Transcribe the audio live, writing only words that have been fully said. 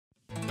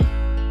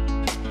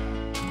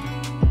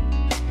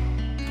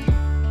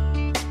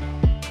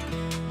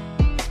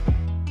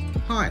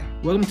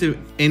Welcome to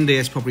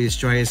NDIS Property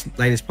Australia's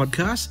latest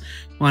podcast.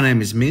 My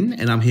name is Min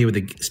and I'm here with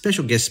a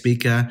special guest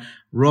speaker,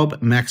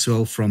 Rob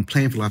Maxwell from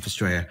Plan for Life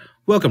Australia.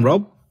 Welcome,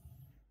 Rob.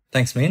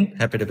 Thanks, Min.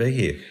 Happy to be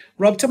here.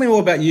 Rob, tell me more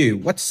about you.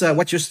 What's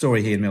your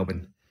story here in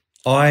Melbourne?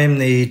 I'm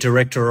the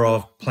Director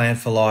of Plan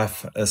for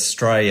Life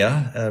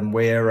Australia.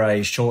 We're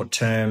a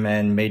short-term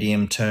and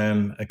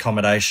medium-term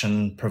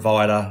accommodation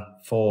provider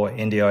for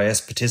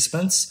NDIS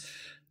participants,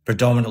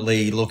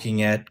 predominantly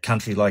looking at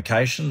country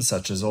locations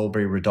such as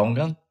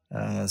Albury-Wodonga,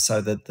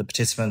 so that the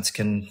participants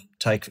can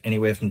take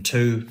anywhere from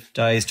 2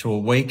 days to a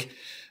week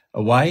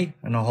away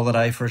on a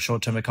holiday for a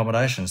short-term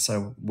accommodation.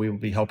 So we will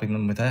be helping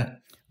them with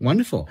that.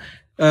 Wonderful.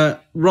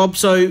 Rob,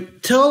 so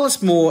tell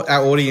us more,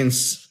 our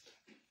audience,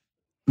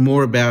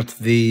 more about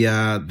the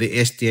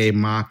SDA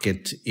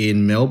market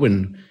in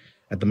Melbourne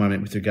at the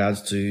moment with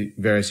regards to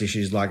various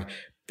issues like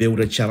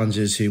builder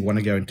challenges who want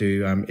to go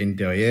into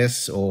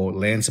NDIS, or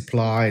land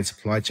supply and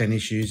supply chain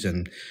issues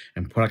and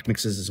product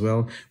mixes as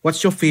well.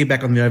 What's your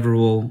feedback on the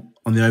overall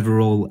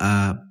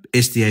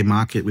SDA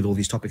market with all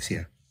these topics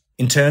here?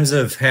 In terms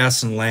of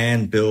house and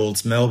land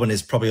builds, Melbourne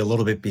is probably a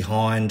little bit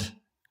behind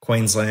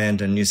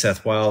Queensland and New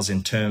South Wales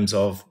in terms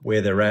of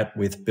where they're at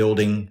with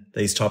building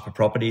these type of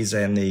properties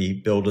and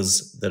the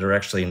builders that are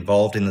actually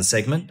involved in the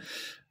segment.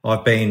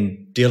 I've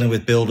been dealing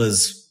with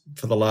builders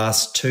for the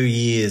last 2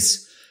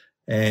 years,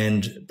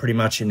 and pretty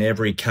much in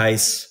every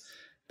case,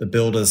 the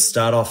builders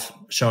start off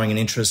showing an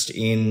interest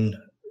in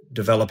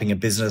developing a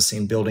business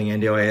in building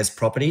NDIS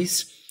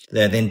properties.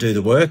 They then do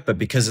the work, but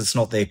because it's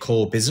not their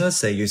core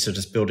business, they're used to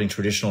just building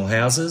traditional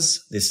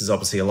houses. This is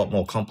obviously a lot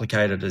more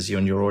complicated, as you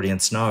and your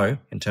audience know,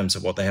 in terms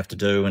of what they have to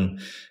do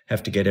and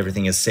have to get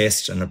everything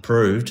assessed and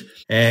approved.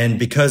 And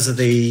because of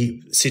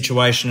the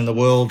situation in the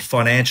world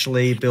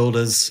financially,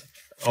 builders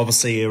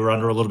obviously are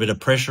under a little bit of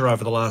pressure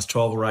over the last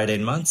 12 or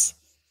 18 months.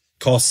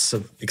 Costs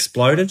have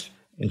exploded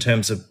in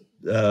terms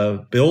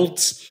of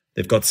builds.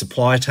 They've got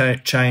supply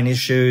chain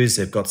issues.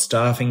 They've got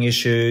staffing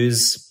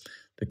issues.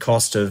 The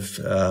cost of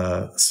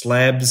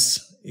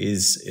slabs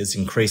is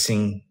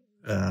increasing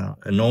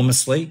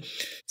enormously.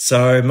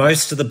 So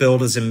most of the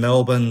builders in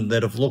Melbourne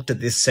that have looked at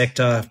this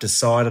sector have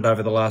decided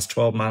over the last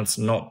 12 months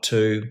not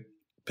to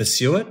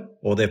pursue it,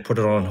 or they've put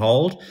it on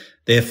hold.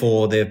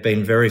 Therefore, there have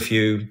been very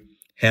few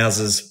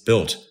houses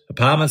built.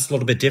 Apartments a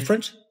little bit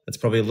different. It's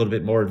probably a little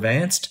bit more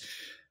advanced.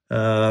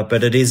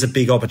 But it is a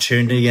big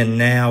opportunity, and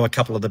now a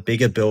couple of the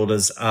bigger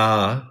builders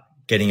are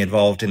getting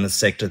involved in the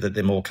sector that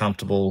they're more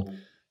comfortable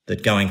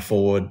that going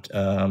forward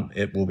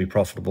it will be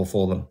profitable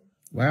for them.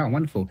 Wow,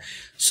 wonderful.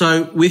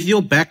 So with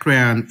your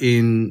background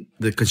in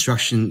the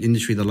construction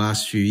industry the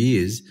last few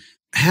years,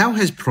 how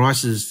have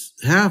prices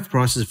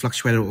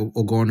fluctuated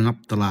or gone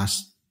up the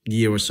last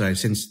year or so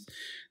since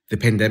the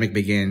pandemic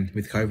began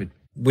with COVID?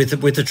 With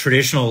the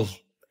traditional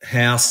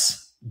house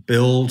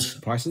build,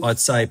 prices? I'd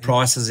say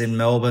prices in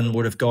Melbourne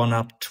would have gone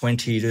up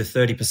 20 to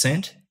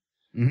 30%,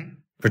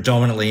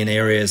 predominantly in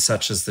areas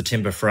such as the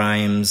timber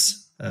frames,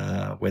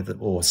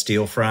 or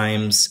steel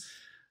frames,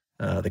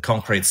 the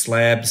concrete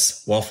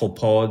slabs, waffle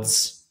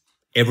pods.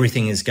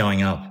 Everything is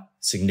going up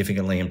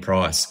significantly in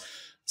price.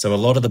 So a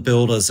lot of the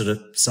builders that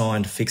have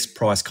signed fixed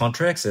price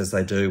contracts, as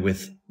they do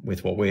with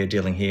what we're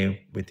dealing here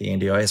with the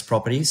NDIS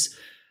properties,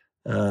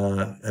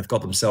 have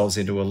got themselves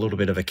into a little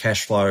bit of a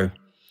cash flow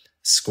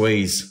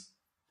squeeze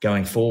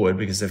going forward,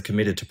 because they've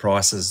committed to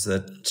prices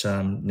that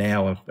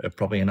now are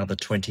probably another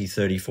 $20,000,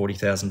 $30,000,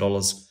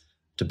 $40,000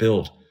 to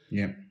build.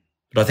 Yeah.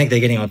 But I think they're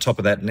getting on top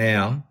of that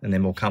now, and they're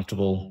more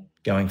comfortable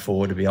going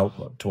forward to be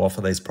able to offer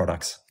these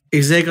products.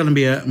 Is there going to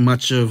be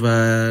much of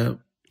a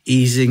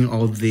easing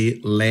of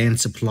the land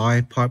supply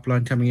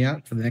pipeline coming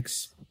out for the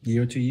next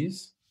year or 2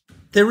 years?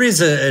 There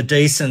is a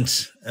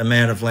decent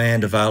amount of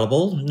land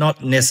available,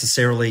 not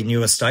necessarily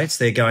new estates.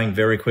 They're going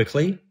very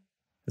quickly.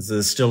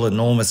 There's still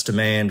enormous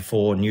demand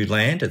for new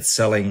land. It's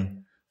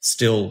selling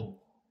still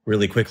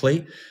really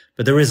quickly.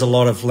 But there is a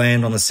lot of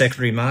land on the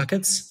secondary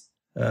markets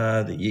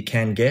that you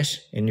can get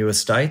in new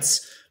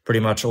estates, pretty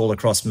much all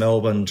across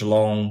Melbourne,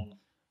 Geelong,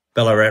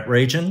 Ballarat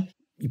region.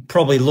 You're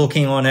probably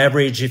looking on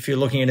average, if you're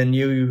looking at a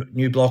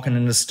new block in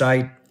an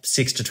estate,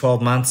 6 to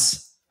 12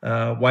 months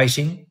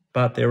waiting.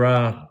 But there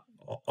are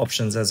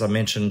options, as I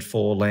mentioned,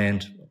 for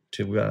land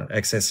to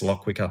access a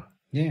lot quicker.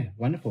 Yeah,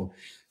 wonderful.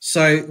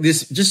 So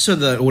this, just so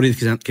the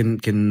audience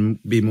can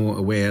be more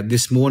aware,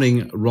 this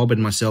morning Rob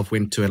and myself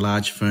went to a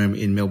large firm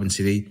in Melbourne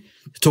City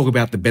to talk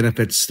about the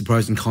benefits, the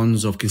pros and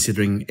cons of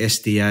considering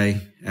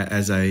SDA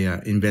as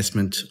a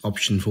investment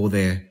option for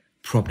their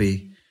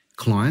property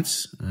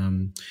clients.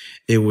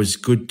 It was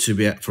good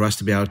for us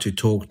to be able to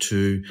talk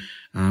to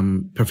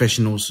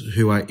professionals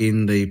who are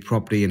in the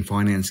property and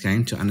finance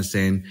game to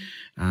understand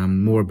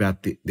more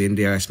about the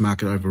NDIS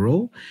market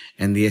overall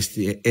and the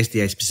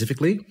SDA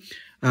specifically.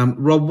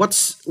 Rob,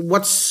 what's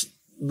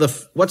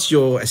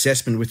your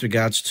assessment with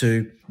regards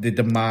to the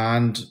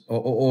demand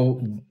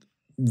or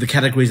the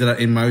categories that are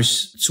in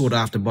most sought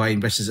after by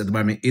investors at the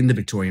moment in the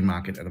Victorian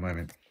market at the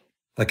moment?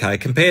 Okay,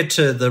 compared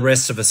to the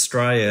rest of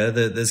Australia,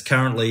 there's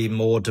currently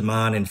more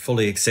demand in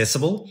fully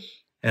accessible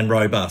and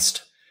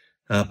robust.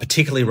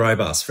 particularly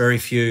robust. Very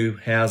few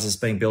houses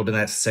being built in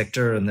that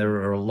sector, and there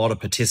are a lot of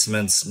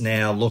participants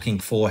now looking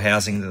for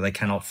housing that they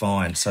cannot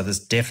find. So there's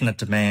definite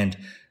demand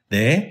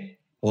there,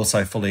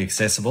 also fully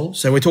accessible.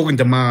 So we're talking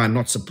demand,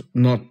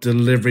 not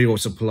delivery or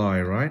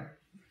supply, right?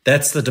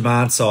 That's the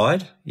demand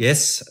side,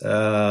 yes.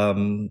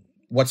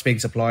 What's being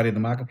supplied in the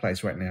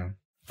marketplace right now?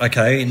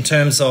 Okay, in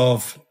terms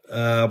of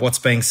what's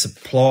being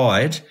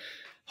supplied,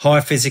 high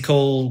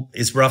physical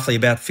is roughly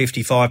about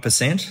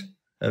 55%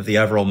 of the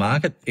overall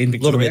market. In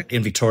Victoria? A little bit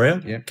in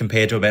Victoria, yeah,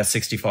 compared to about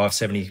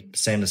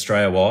 65-70%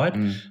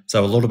 Australia-wide,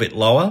 so a little bit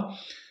lower.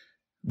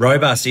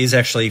 Robust is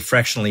actually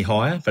fractionally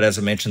higher, but as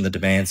I mentioned, the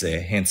demand's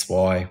there, hence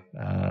why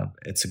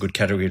it's a good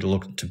category to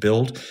look to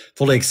build.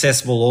 Fully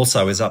accessible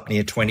also is up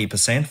near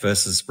 20%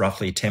 versus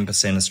roughly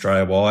 10%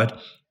 Australia-wide,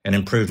 and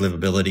improved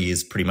livability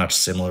is pretty much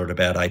similar at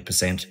about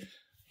 8%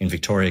 in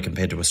Victoria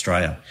compared to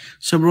Australia.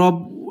 So,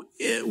 Rob,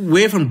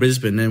 we're from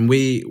Brisbane, and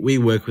we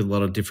work with a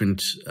lot of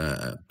different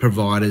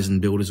providers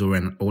and builders all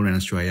around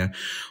Australia.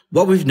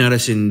 What we've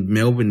noticed in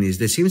Melbourne is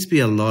there seems to be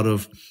a lot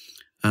of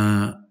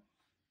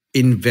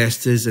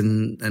investors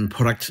and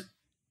product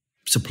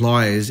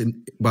suppliers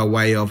by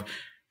way of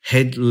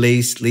head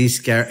lease,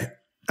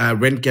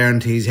 rent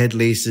guarantees, head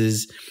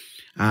leases,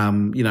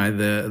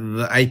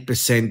 the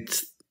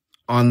 8%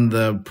 on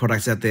the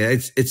products out there.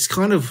 It's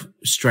kind of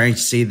strange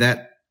to see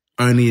that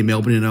only in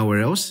Melbourne and nowhere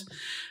else.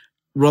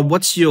 Rob,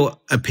 what's your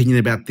opinion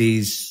about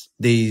these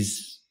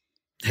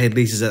head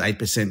leases at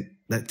 8%?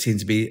 That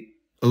seems to be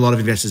a lot of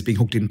investors being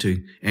hooked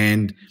into,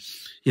 and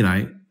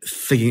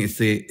thinking it's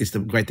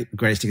the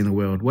greatest thing in the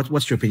world.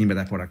 What's your opinion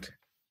about that product?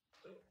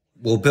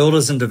 Well,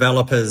 builders and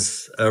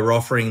developers are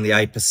offering the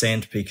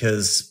 8%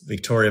 because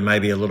Victoria may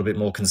be a little bit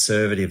more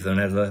conservative than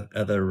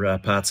other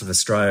parts of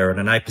Australia, and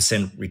an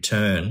 8%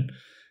 return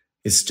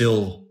is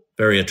still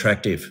very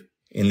attractive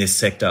in this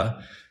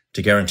sector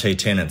to guarantee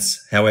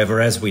tenants. However,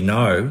 as we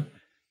know,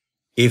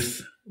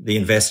 if the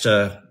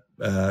investor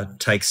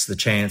takes the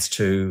chance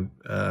to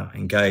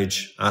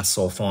engage us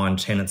or find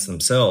tenants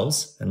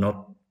themselves and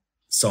not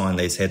sign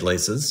these head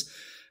leases,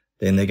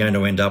 then they're going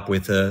to end up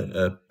with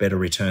a better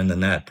return than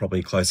that,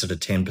 probably closer to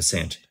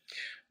 10%.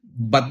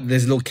 But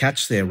there's a little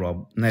catch there,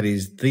 Rob, and that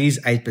is these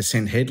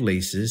 8% head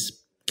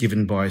leases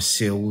given by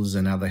Sills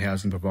and other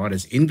housing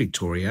providers in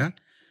Victoria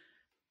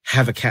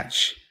have a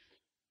catch.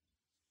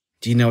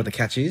 Do you know what the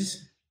catch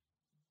is?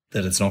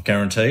 That it's not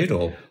guaranteed,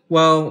 or?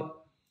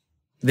 Well,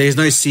 there's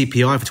no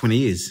CPI for 20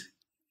 years.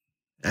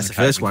 That's the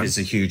first one. It's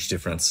a huge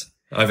difference.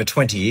 Over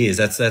 20 years,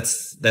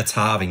 that's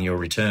halving your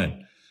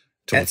return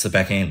towards the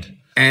back end.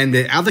 And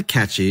the other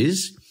catch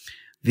is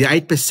the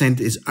 8%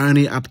 is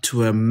only up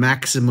to a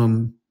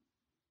maximum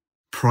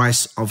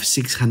price of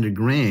 600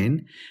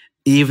 grand,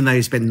 even though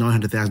you spent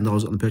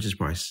 $900,000 on the purchase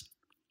price.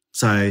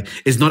 So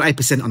it's not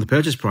 8% on the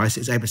purchase price,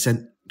 it's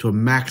 8% to a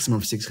maximum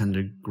of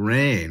 600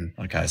 grand.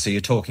 Okay, so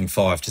you're talking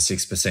 5 to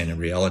 6% in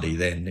reality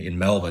then. In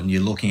Melbourne,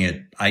 you're looking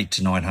at 8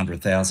 to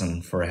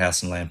 900,000 for a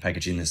house and land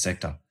package in this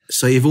sector.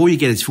 So if all you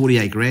get is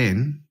 48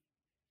 grand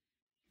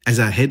as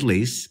a head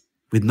lease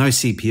with no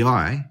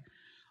CPI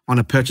on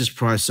a purchase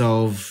price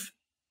of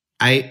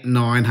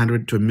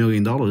 $800,000 to $1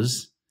 million,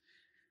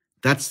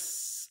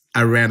 that's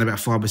around about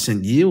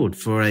 5% yield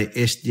for a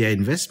SDA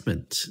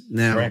investment.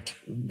 Now, correct.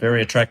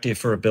 Very attractive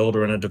for a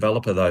builder and a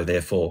developer, though.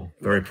 Therefore,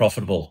 very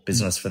profitable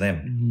business for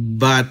them.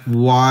 But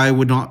why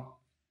would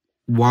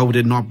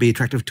it not be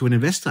attractive to an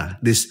investor?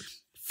 This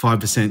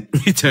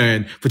 5%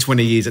 return for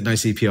 20 years at no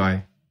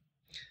CPI.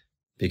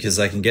 Because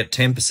they can get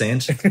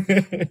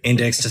 10%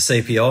 indexed to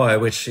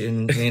CPI, which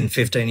in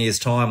 15 years'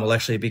 time will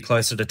actually be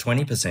closer to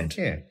 20%.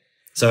 Yeah.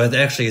 So it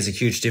actually is a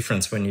huge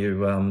difference when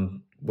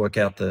you work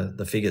out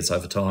the figures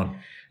over time.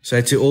 So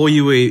to all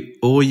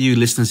you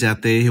listeners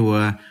out there who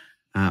are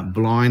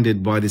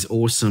blinded by this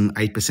awesome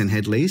 8%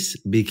 head lease,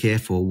 be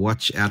careful.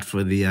 Watch out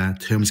for the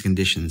terms and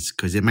conditions,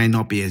 because it may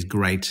not be as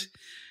great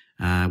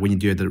when you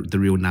do the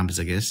real numbers,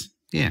 I guess.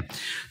 Yeah.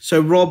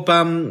 So Rob,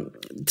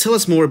 tell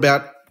us more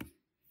about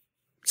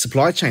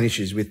supply chain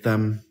issues with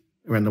around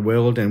the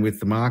world and with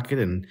the market,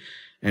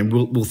 and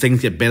will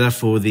things get better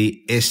for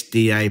the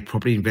SDA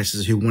property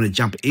investors who want to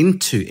jump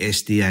into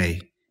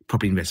SDA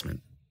property investment?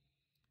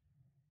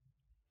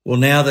 Well,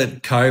 now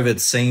that COVID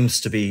seems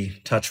to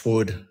be, touch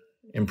wood,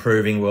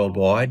 improving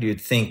worldwide,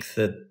 you'd think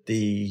that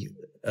the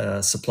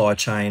supply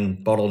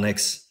chain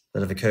bottlenecks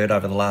that have occurred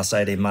over the last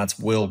 18 months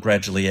will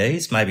gradually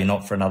ease, maybe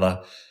not for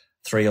another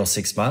 3 or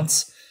 6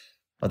 months.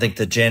 I think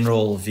the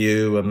general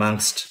view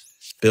amongst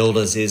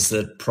builders is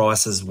that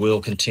prices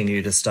will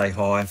continue to stay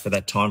high for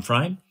that time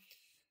frame,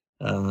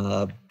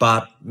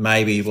 but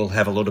maybe we'll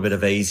have a little bit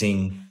of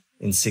easing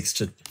in 6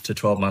 to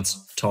 12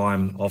 months'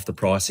 time of the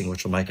pricing,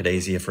 which will make it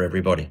easier for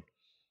everybody.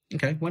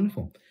 Okay,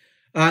 wonderful.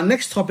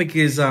 Next topic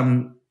is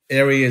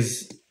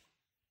areas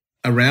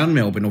around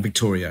Melbourne or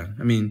Victoria.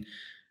 I mean,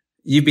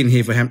 you've been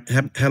here for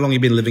how long have you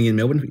been living in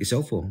Melbourne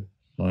yourself for?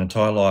 My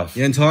entire life.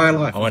 Your entire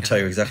life. I won't tell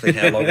you exactly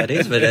how long that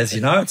is, but as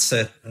you know,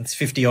 it's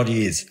 50 odd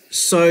years.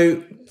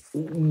 So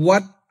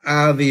what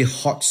are the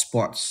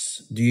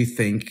hotspots, do you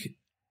think,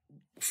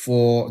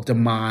 for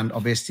demand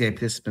of SDA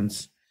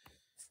participants,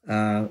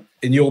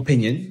 in your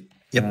opinion,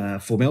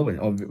 for Melbourne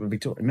or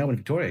Victoria? Melbourne,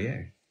 Victoria,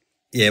 yeah.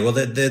 Yeah, well,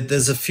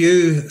 there's a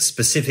few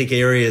specific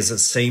areas that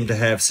seem to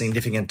have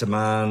significant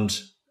demand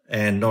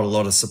and not a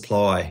lot of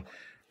supply.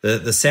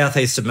 The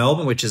southeast of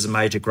Melbourne, which is a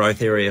major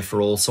growth area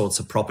for all sorts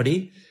of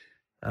property,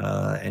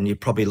 and you're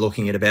probably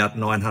looking at about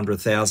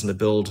 900,000 to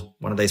build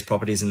one of these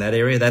properties in that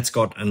area. That's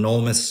got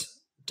enormous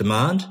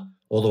demand,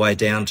 all the way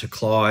down to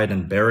Clyde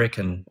and Berwick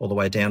and all the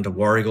way down to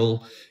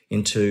Warragul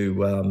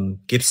into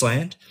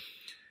Gippsland.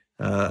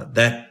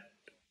 That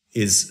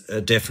is a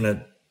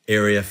definite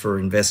area for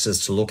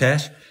investors to look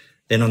at.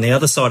 Then on the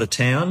other side of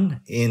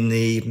town, in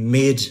the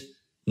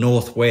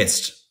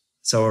mid-northwest,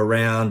 so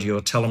around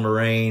your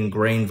Tullamarine,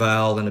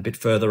 Greenvale and a bit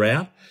further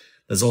out,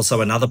 there's also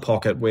another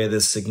pocket where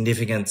there's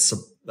significant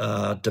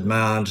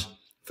demand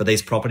for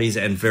these properties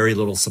and very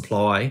little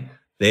supply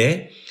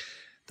there.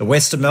 The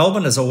west of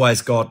Melbourne has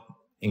always got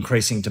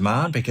increasing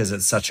demand because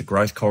it's such a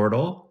growth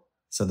corridor.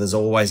 So there's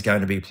always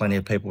going to be plenty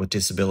of people with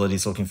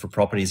disabilities looking for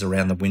properties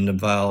around the Wyndham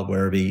Vale,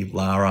 Werribee,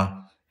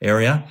 Lara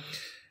area.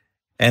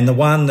 And the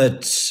one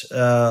that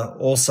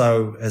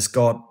also has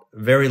got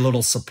very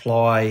little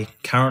supply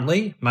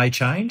currently, may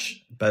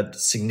change, but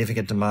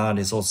significant demand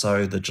is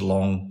also the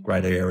Geelong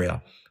greater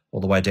area,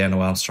 all the way down to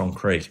Armstrong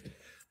Creek.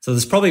 So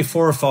there's probably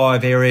 4 or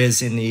 5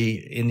 areas in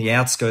the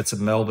outskirts of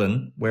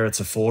Melbourne where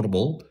it's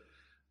affordable,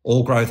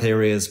 all growth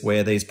areas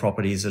where these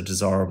properties are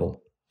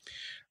desirable.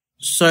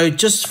 So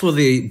just for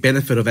the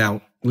benefit of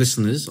our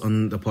listeners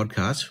on the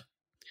podcast,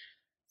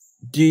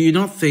 do you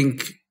not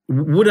think,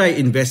 would an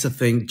investor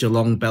think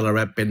Geelong,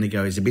 Ballarat,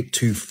 Bendigo is a bit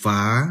too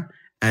far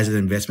as an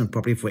investment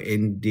property for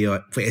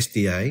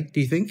SDA,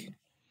 do you think?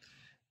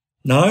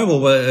 No,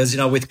 well, as you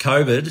know, with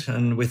COVID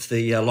and with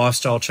the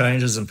lifestyle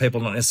changes and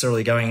people not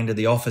necessarily going into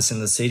the office in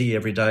the city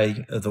every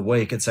day of the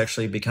week, it's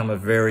actually become a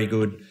very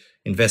good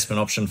investment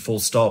option, full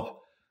stop,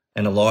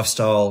 and a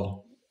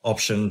lifestyle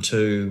option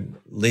to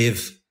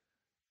live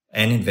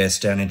and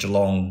invest down in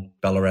Geelong,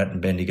 Ballarat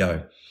and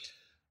Bendigo.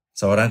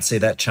 So I don't see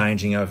that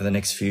changing over the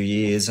next few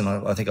years. And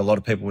I think a lot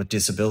of people with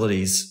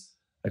disabilities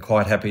are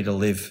quite happy to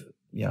live,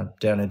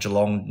 down in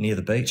Geelong near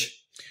the beach.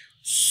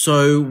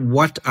 So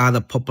what are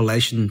the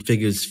population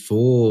figures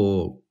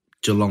for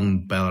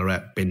Geelong,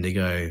 Ballarat,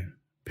 Bendigo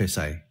per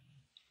se?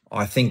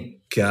 I think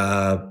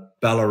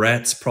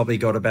Ballarat's probably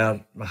got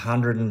about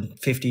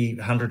 100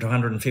 to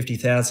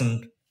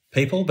 150,000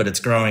 people, but it's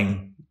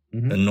growing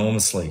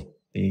enormously.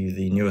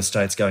 The new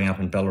estate's going up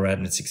in Ballarat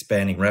and it's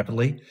expanding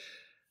rapidly.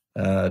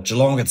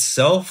 Geelong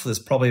itself, there's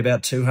probably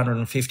about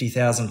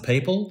 250,000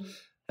 people,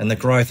 and the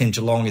growth in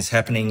Geelong is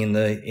happening in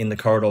the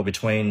corridor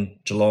between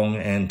Geelong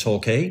and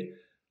Torquay,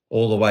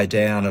 all the way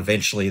down.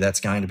 Eventually,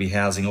 that's going to be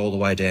housing all the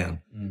way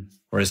down.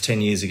 Whereas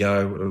 10 years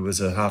ago, it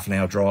was a half an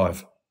hour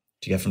drive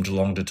to get from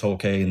Geelong to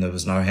Torquay, and there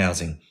was no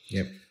housing.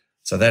 Yep.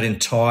 So that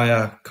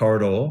entire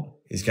corridor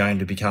is going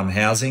to become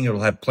housing. It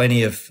will have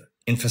plenty of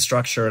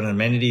infrastructure and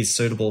amenities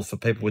suitable for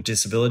people with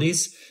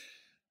disabilities.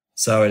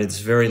 So it's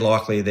very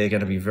likely they're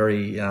going to be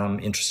very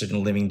interested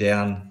in living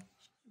down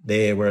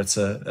there where it's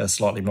a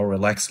slightly more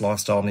relaxed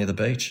lifestyle near the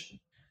beach.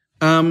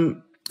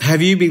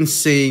 Have you been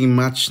seeing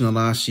much in the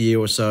last year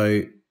or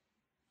so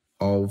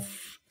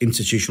of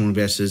institutional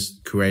investors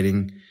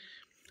creating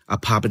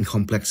apartment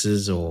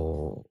complexes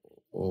or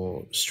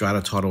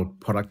strata titled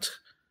product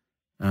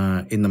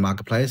in the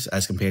marketplace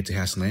as compared to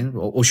house and land?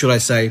 Or should I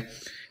say,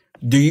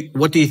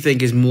 what do you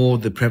think is more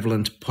the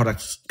prevalent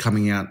products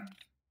coming out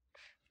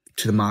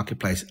to the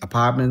marketplace,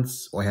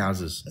 apartments or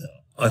houses?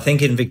 I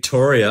think in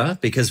Victoria,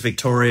 because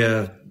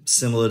Victoria,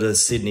 similar to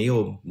Sydney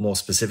or more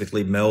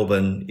specifically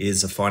Melbourne,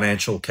 is a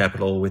financial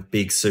capital with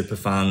big super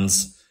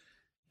funds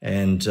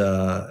and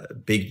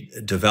big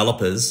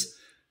developers,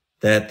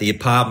 that the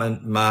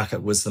apartment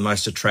market was the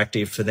most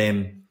attractive for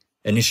them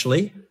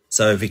initially.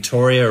 So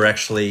Victoria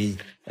actually,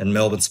 and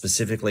Melbourne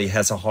specifically,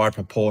 has a high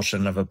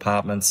proportion of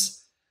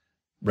apartments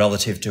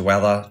relative to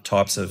other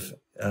types of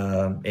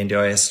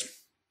NDIS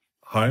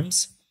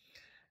homes.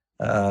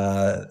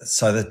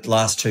 So the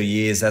last 2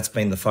 years, that's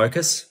been the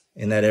focus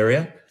in that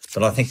area.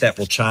 But I think that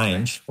will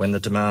change when the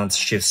demand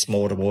shifts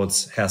more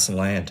towards house and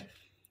land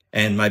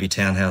and maybe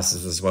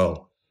townhouses as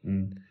well.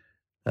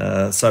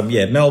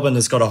 Melbourne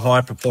has got a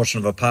high proportion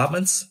of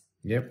apartments.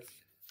 Yep.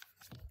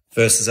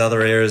 Versus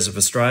other areas of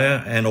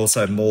Australia, and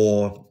also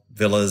more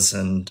villas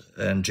and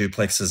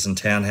duplexes and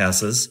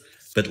townhouses,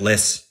 but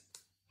less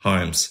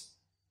homes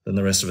than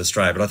the rest of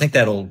Australia. But I think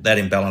that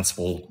imbalance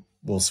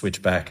will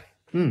switch back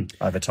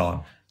over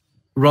time.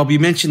 Rob, you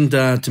mentioned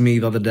to me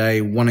the other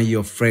day one of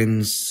your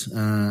friends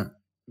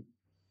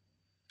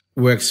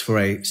works for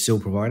a SIL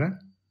provider.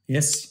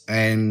 Yes.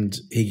 And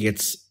he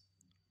gets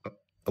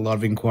a lot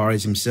of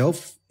inquiries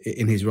himself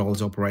in his role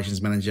as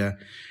operations manager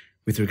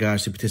with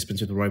regards to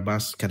participants with the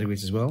robust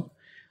categories as well.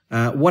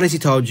 What has he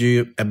told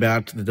you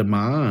about the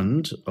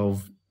demand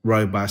of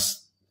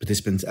robust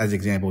participants as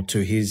example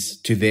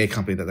to their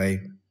company that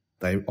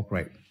they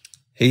operate?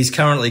 He's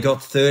currently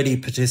got 30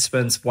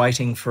 participants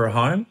waiting for a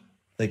home.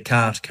 They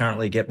can't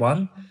currently get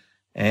one.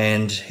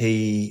 And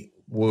he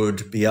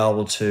would be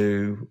able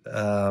to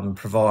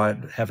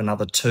have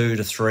another 2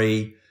 to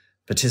 3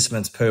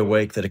 participants per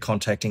week that are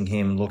contacting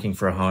him looking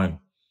for a home.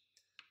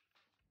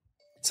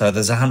 So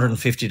there's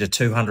 150 to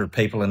 200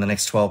 people in the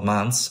next 12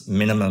 months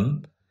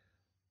minimum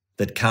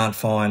that can't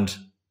find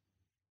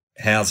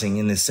housing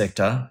in this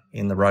sector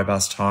in the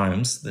robust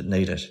homes that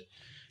need it.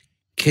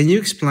 Can you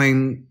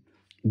explain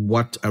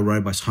what a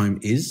robust home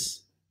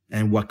is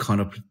and what kind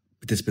of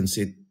participants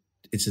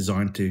it's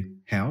designed to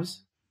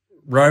house?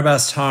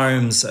 Robust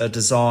homes are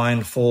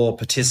designed for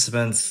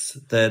participants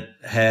that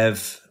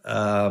have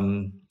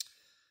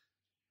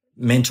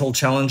mental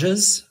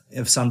challenges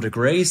of some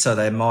degree. So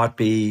they might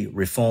be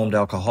reformed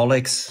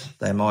alcoholics,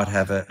 they might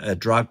have a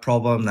drug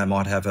problem, they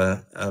might have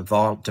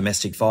a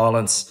domestic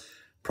violence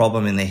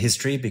problem in their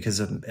history because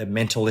of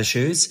mental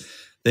issues.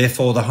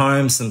 Therefore, the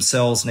homes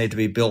themselves need to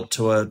be built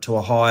to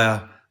a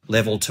higher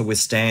level to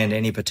withstand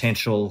any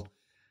potential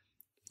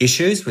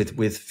issues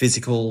with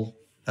physical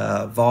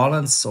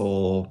violence,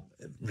 or,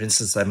 for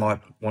instance, they might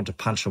want to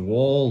punch a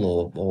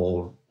wall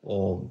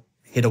or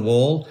hit a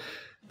wall.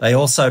 They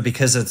also,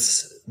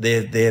 because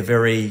they're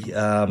very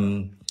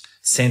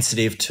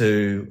sensitive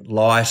to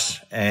light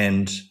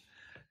and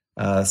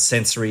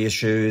sensory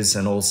issues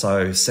and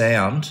also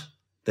sound,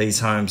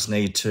 these homes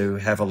need to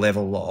have a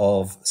level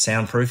of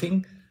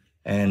soundproofing,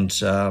 and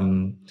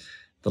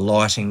the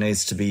lighting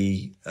needs to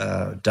be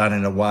done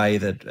in a way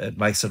that it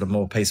makes it a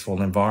more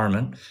peaceful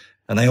environment.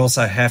 And they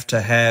also have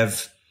to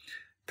have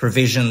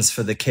provisions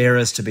for the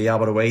carers to be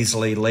able to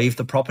easily leave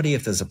the property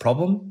if there's a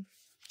problem.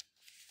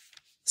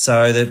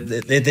 So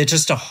they're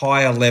just a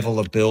higher level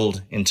of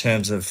build in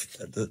terms of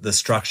the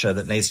structure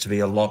that needs to be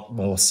a lot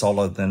more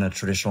solid than a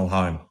traditional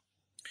home,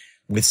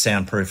 with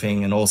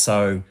soundproofing, and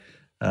also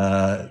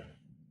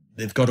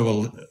they've got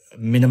to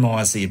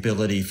minimise the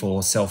ability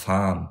for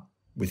self-harm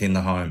within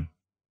the home.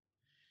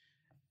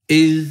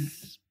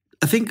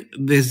 I think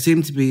there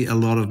seems to be a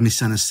lot of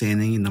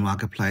misunderstanding in the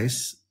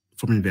marketplace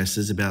from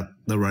investors about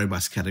the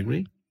robust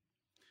category.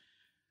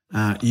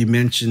 You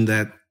mentioned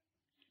that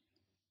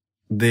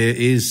there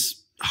is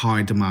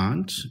high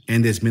demand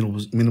and there's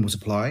minimal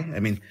supply. I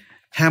mean,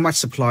 how much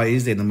supply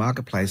is there in the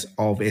marketplace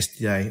of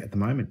SDA at the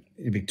moment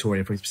in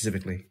Victoria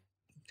specifically?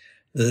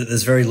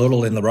 There's very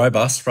little in the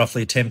robust,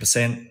 roughly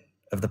 10%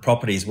 of the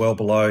property is well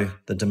below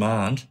the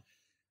demand.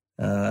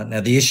 Now,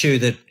 the issue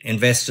that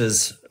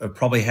investors have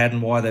probably had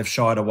and why they've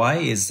shied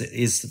away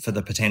is for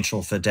the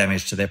potential for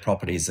damage to their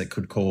properties that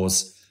could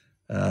cause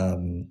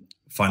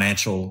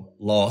financial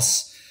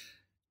loss.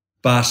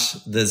 But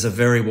there's a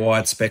very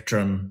wide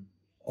spectrum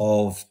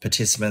of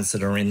participants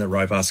that are in the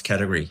robust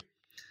category.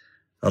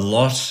 A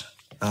lot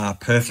are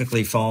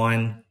perfectly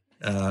fine,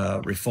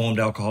 reformed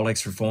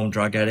alcoholics, reformed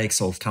drug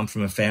addicts, or have come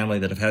from a family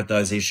that have had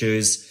those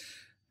issues,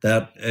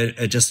 that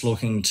are just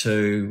looking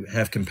to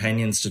have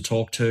companions to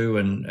talk to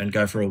and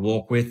go for a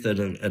walk with, that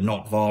are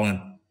not violent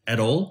at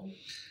all.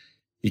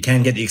 You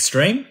can get the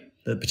extreme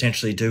that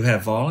potentially do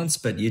have violence,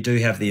 but you do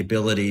have the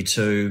ability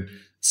to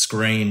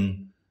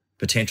screen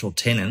potential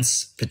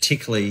tenants,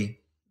 particularly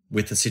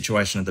with the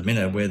situation at the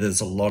minute where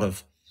there's a lot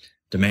of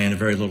demand and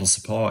very little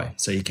supply.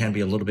 So you can be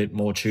a little bit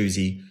more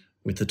choosy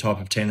with the type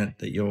of tenant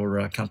that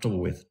you're comfortable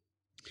with.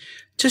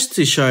 Just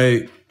to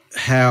show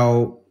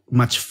how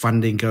much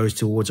funding goes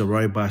towards a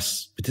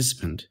robust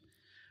participant,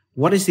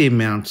 what is the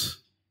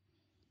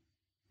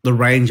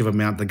range of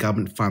amount the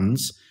government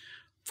funds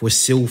for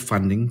SIL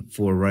funding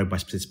for a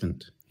robust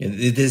participant?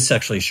 Yeah, this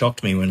actually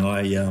shocked me when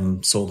I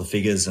saw the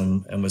figures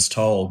and was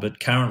told, but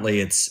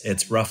currently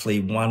it's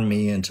roughly $1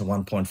 million to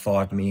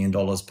 $1.5 million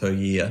per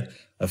year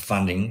of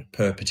funding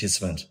per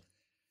participant.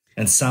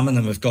 And some of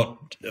them have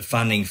got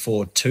funding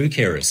for 2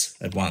 carers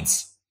at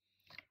once.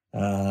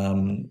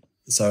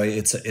 So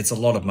it's a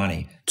lot of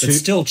money. It's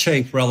still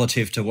cheap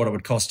relative to what it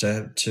would cost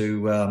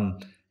to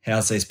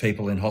house these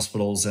people in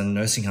hospitals and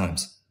nursing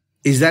homes.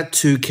 Is that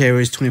 2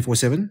 carers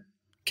 24/7?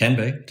 Can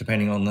be,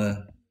 depending on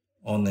the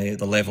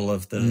level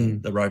of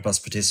the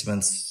robust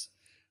participants'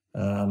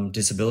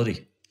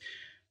 disability.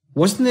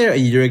 Wasn't there a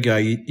year ago,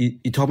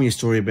 you told me a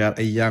story about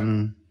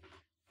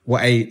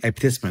a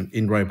participant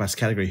in robust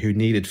category who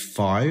needed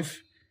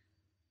 5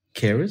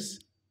 carers?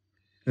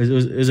 It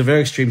was a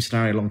very extreme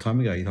scenario a long time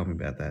ago. You told me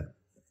about that.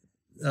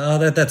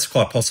 That's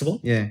quite possible.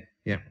 Yeah.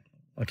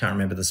 I can't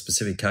remember the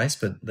specific case,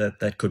 but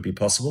that could be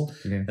possible.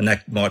 Yeah. And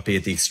that might be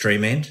at the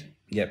extreme end.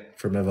 Yep.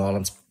 From a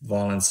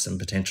violence and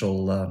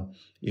potential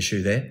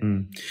issue there.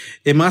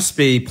 It must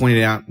be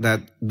pointed out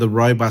that the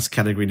robust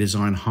category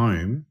design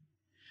home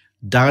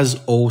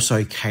does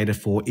also cater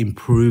for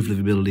improved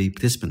livability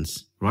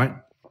participants, right?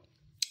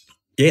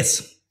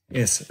 Yes.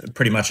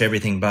 Pretty much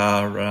everything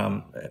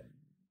bar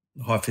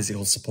high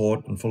physical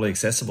support and fully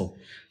accessible.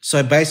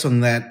 So based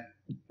on that,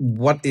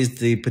 what is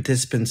the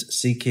participants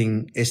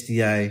seeking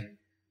SDA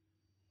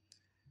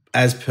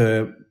as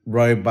per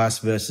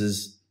robust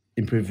versus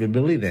improved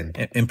livability then?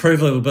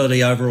 Improved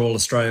livability overall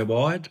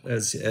Australia-wide,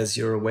 as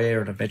you're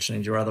aware and I've mentioned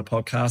in your other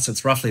podcasts,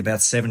 it's roughly about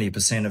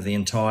 70% of the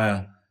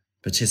entire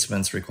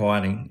participants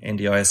requiring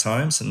NDIS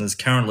homes, and there's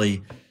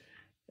currently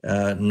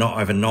not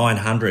over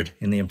 900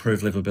 in the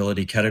improved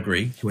livability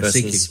category who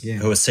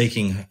are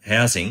seeking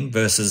housing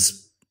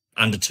versus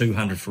under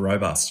 200 for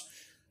robust.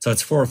 So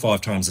it's 4 or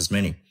 5 times as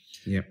many.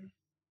 Yep.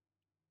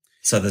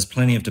 So there's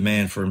plenty of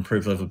demand for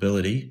improved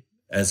livability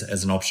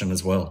as an option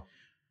as well.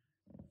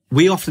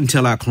 We often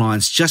tell our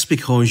clients, just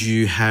because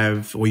you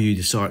have or you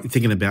decide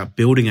thinking about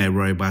building a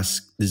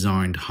robust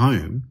designed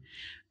home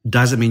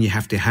doesn't mean you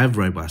have to have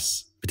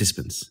robust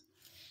participants.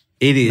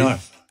 It is. No.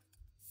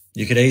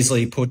 You could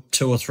easily put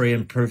 2 or 3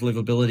 improved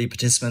livability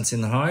participants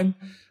in the home.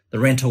 The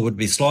rental would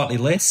be slightly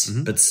less,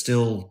 but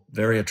still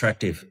very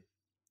attractive.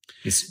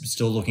 You're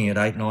still looking at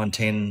 8, 9,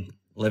 10,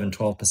 11,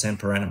 12%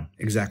 per annum.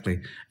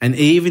 Exactly. And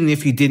even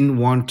if you didn't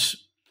want,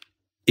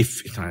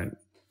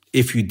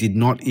 if you did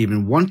not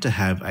even want to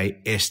have a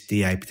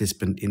SDA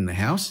participant in the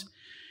house,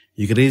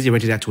 you could easily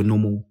rent it out to a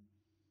normal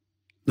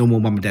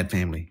mum and dad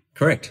family.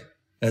 Correct.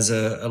 As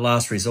a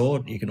last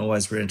resort, you can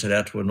always rent it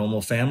out to a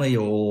normal family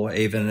or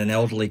even an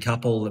elderly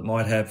couple that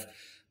might have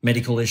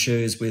medical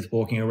issues with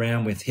walking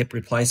around with hip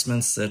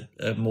replacements that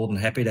are more than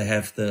happy to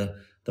have the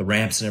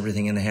ramps and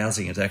everything in the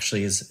housing. It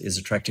actually is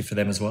attractive for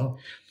them as well.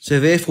 So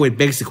therefore, it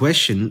begs the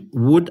question,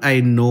 would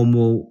a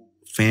normal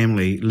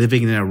family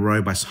living in a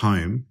robust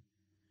home,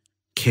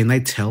 can they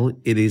tell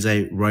it is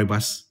a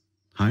robust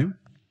home?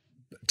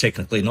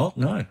 Technically not,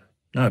 no.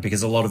 No,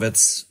 because a lot of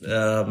it's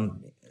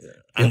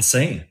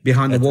unseen.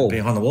 Behind the wall.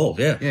 Behind the wall,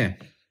 yeah. Yeah.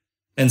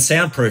 And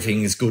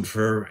soundproofing is good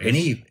for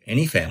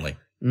any family.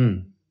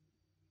 Mm.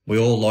 We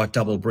all like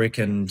double brick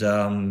and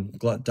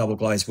double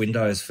glazed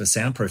windows for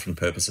soundproofing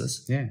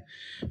purposes. Yeah.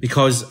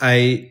 Because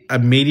a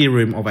media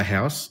room of a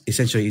house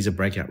essentially is a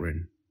breakout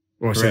room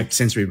or a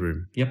sensory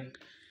room. Yep.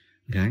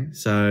 Okay.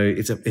 So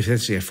it's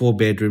essentially a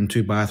 4-bedroom,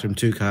 2-bathroom,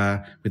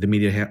 2-car with a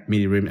media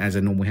room as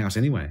a normal house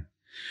anyway.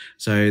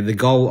 So the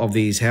goal of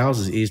these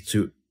houses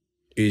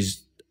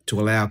is to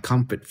allow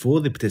comfort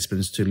for the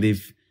participants to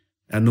live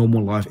a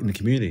normal life in the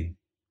community.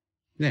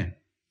 Yeah.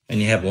 And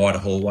you have wider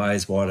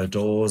hallways, wider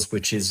doors,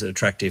 which is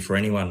attractive for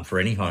anyone, for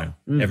any home.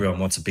 Mm. Everyone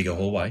wants a bigger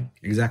hallway.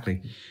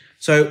 Exactly.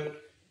 So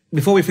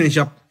before we finish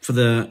up for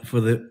the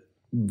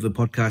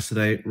podcast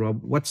today,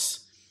 Rob,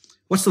 what's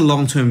the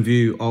long-term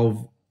view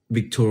of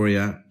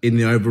Victoria in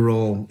the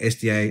overall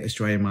SDA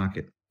Australian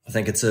market? I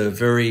think it's a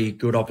very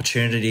good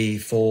opportunity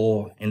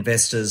for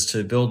investors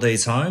to build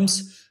these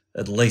homes,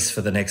 at least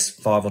for the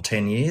next 5 or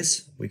 10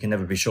 years. We can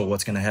never be sure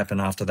what's going to happen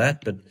after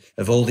that. But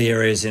of all the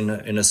areas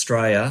in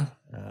Australia,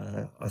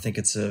 I think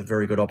it's a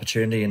very good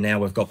opportunity. And now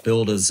we've got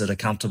builders that are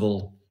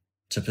comfortable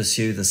to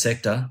pursue the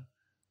sector.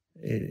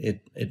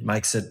 It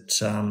makes it,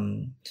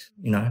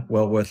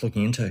 well worth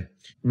looking into.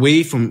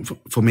 We, from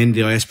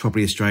NDIS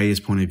Property Australia's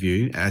point of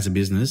view, as a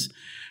business,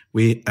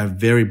 we are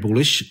very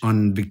bullish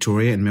on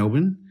Victoria and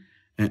Melbourne.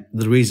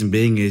 The reason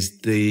being is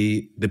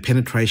the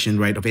penetration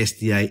rate of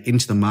SDA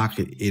into the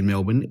market in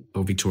Melbourne,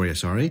 or Victoria,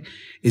 sorry,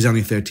 is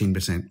only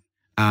 13%.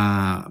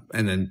 And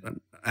then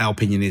our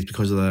opinion is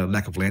because of the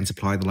lack of land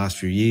supply the last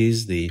few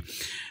years, the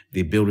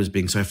builders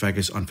being so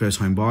focused on first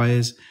home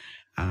buyers,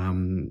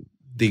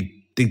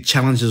 the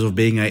challenges of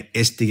being a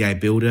SDA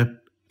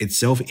builder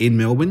itself in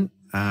Melbourne,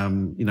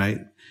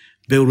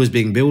 builders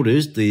being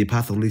builders, the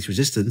path of least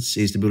resistance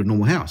is to build a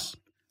normal house.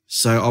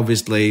 So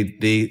obviously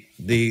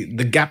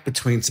the gap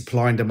between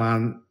supply and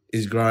demand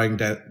is growing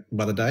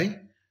by the day.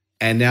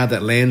 And now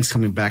that land's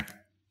coming back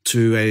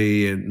to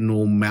a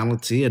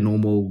normality, a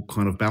normal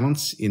kind of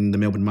balance in the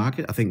Melbourne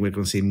market, I think we're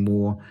going to see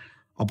more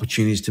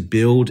opportunities to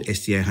build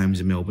SDA homes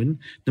in Melbourne,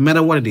 no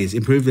matter what it is,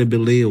 improved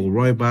livability or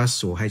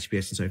robust or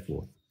HPS and so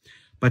forth.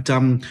 But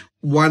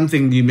one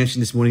thing you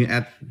mentioned this morning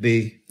at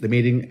the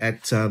meeting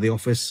at the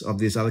office of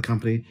this other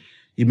company,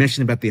 you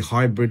mentioned about the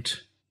hybrid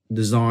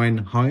design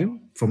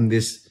home from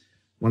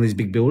one of these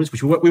big builders,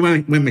 which we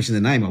won't mention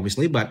the name,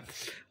 obviously, but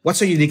what's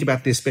so unique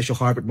about this special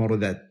hybrid model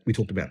that we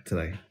talked about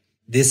today?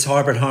 This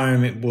hybrid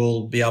home, it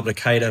will be able to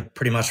cater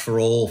pretty much for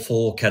all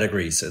 4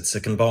 categories. It's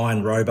a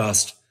combined,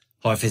 robust,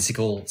 high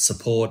physical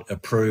support,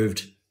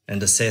 approved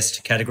and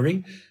assessed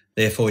category.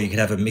 Therefore, you can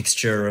have a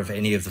mixture of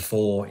any of the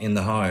 4 in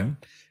the home.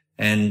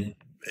 And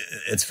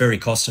it's very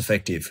cost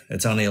effective.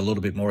 It's only a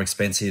little bit more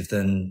expensive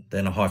than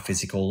a high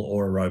physical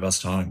or a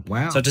robust home.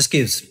 Wow. So it just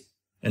gives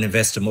an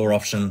investor more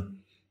option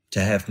to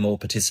have more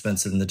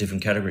participants in the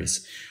different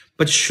categories.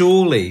 But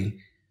surely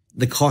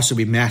the cost will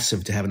be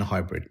massive to having a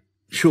hybrid.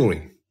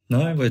 Surely.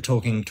 No, we're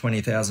talking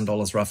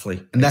 $20,000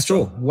 roughly. And that's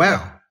all.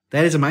 Wow.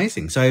 That is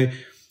amazing. So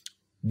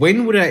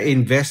when would an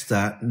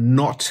investor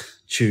not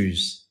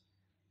choose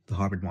the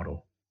hybrid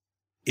model?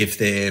 If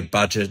their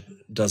budget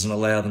doesn't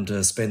allow them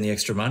to spend the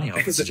extra money, I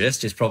would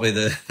suggest is probably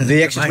the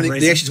extra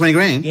 20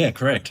 grand. Yeah,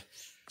 correct.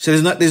 So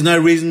there's no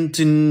reason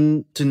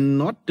to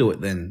not do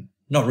it then.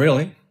 Not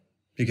really,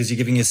 because you're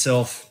giving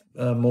yourself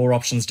more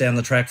options down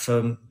the track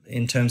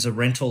in terms of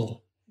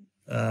rental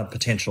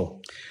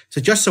potential. So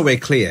just so we're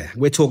clear,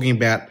 we're talking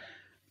about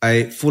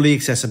a fully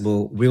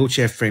accessible,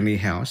 wheelchair-friendly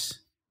house.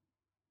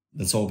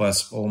 That's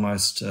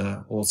almost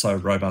also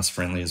robust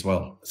friendly as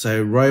well.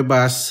 So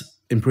robust,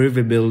 improved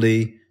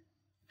livability,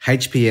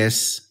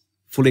 HPS,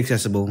 fully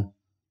accessible,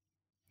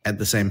 at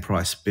the same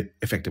price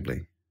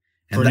effectively.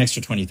 For an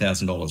extra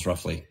 $20,000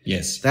 roughly,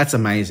 yes. That's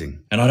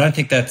amazing. And I don't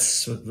think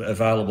that's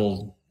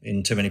available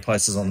in too many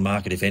places on the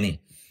market, if any.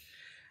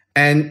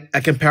 And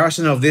a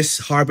comparison of this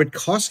hybrid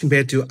cost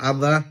compared to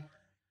other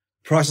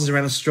prices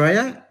around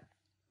Australia?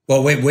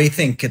 Well, we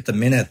think at the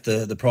minute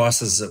the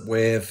prices that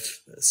we've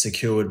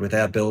secured with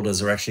our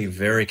builders are actually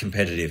very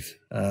competitive.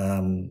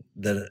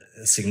 They're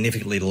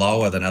significantly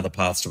lower than other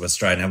parts of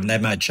Australia. Now,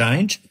 that may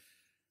change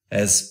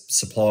as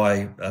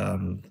supply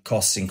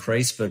costs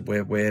increase, but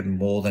we're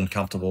more than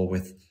comfortable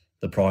with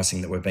the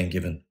pricing that we've been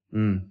given.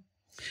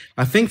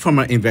 I think from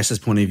an investor's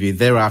point of view,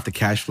 they're after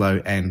cash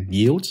flow and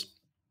yields.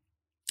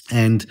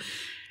 And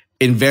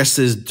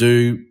investors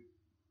do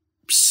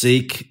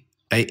seek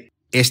a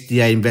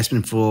SDA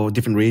investment for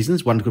different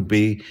reasons. One could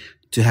be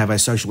to have a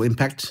social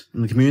impact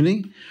in the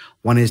community.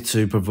 One is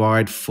to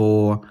provide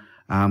for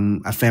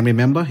a family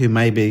member who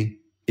may be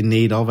in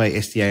need of a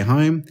SDA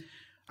home.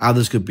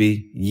 Others could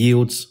be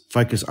yields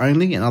focus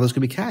only, and others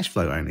could be cash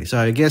flow only. So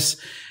I guess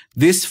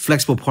this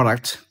flexible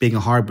product, being a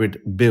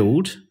hybrid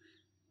build,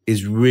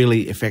 is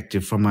really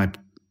effective from my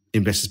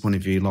investor's point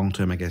of view long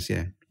term, I guess,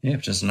 yeah. Yeah,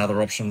 just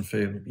another option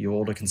for you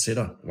all to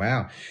consider.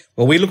 Wow.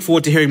 Well, we look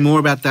forward to hearing more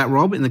about that,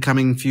 Rob, in the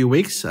coming few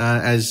weeks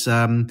as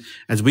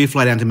we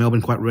fly down to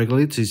Melbourne quite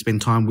regularly to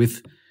spend time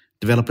with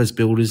developers,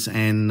 builders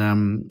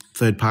and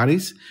third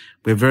parties.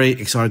 We're very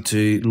excited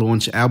to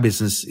launch our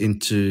business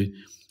into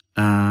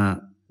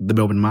the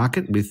Melbourne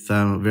market with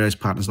various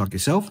partners like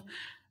yourself.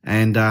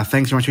 And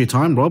thanks so much for your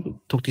time, Rob.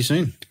 Talk to you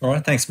soon. All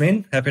right. Thanks,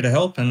 Min. Happy to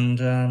help.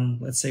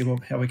 And let's see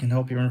how we can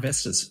help your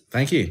investors.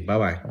 Thank you.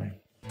 Bye-bye. Bye.